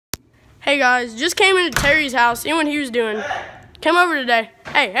Hey guys, just came into Terry's house, see what he was doing. Hey. Came over today.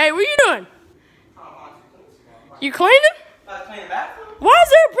 Hey, what are you doing? You cleaning? About to clean the bathroom? Why is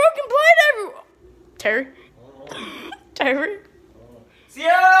there a broken plate everywhere? Terry?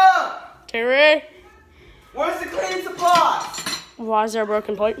 Sierra! Terry? Where's the cleaning supplies? Why is there a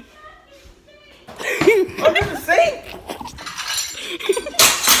broken plate? Under the sink?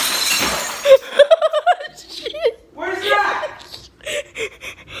 Shit. Where's that?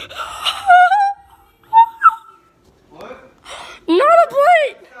 What? Not a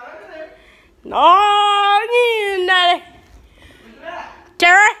plate! It's not under there. No, again, Daddy. Where's that?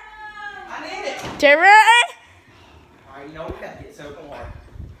 Terry? I need it. Terry? Alright, you know we gotta get soap and water.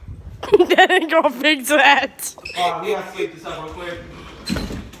 That ain't gonna fix that. Alright, we gotta sweep this up real quick.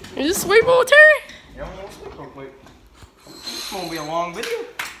 You just sweep on Terry? Yeah, we're gonna sweep real quick. It's gonna be a long video.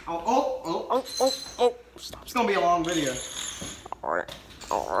 Oh. Stop. It's gonna be a long video. Alright.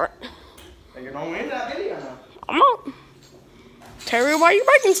 Think you're gonna end that video now. I'm not. Terry, why are you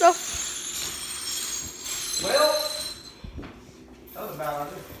breaking stuff? Well, that was a bad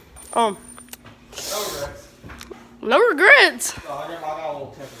idea. No regrets. No regrets. Oh, I got a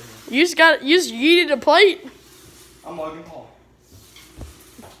little temper here. You just yeeted a plate. I'm Logan Paul.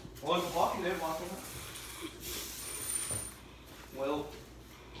 Logan Paul can live walking up. Well.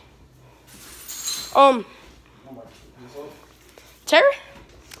 Terry?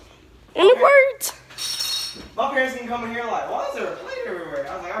 Any words? My parents can come in here like, why is there a plate everywhere?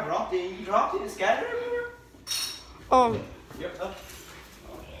 I was like, I dropped it. You dropped it and scattered it everywhere? Yep.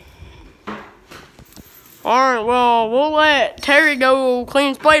 Alright, well, we'll let Terry go clean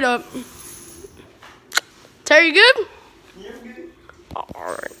his plate up. Terry, you good? Yeah, I'm good.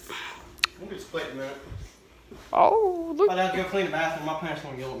 Alright. I'm just plate in a minute. Oh, look. I'd have to go clean the bathroom. My parents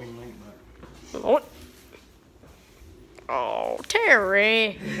won't yell at me and leave back. What? Oh,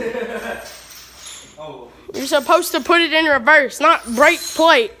 Terry. Oh. You're supposed to put it in reverse, not break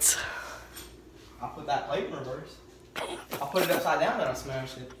plates. I put that plate in reverse. I put it upside down and I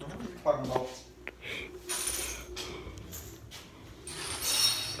smashed it. Fucking bolts.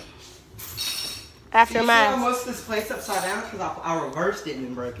 Aftermath. You see how most of this plate's upside down? Because I reversed it and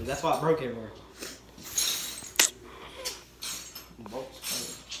then broke it. That's why it broke everywhere.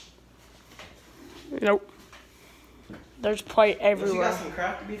 Nope. There's plate You everywhere. got some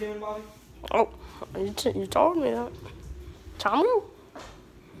crap to be doing, Bobby? Oh, you told me that. Time go.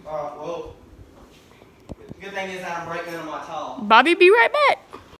 Well, the good thing is that I'm breaking into my towel. Bobby, be right back.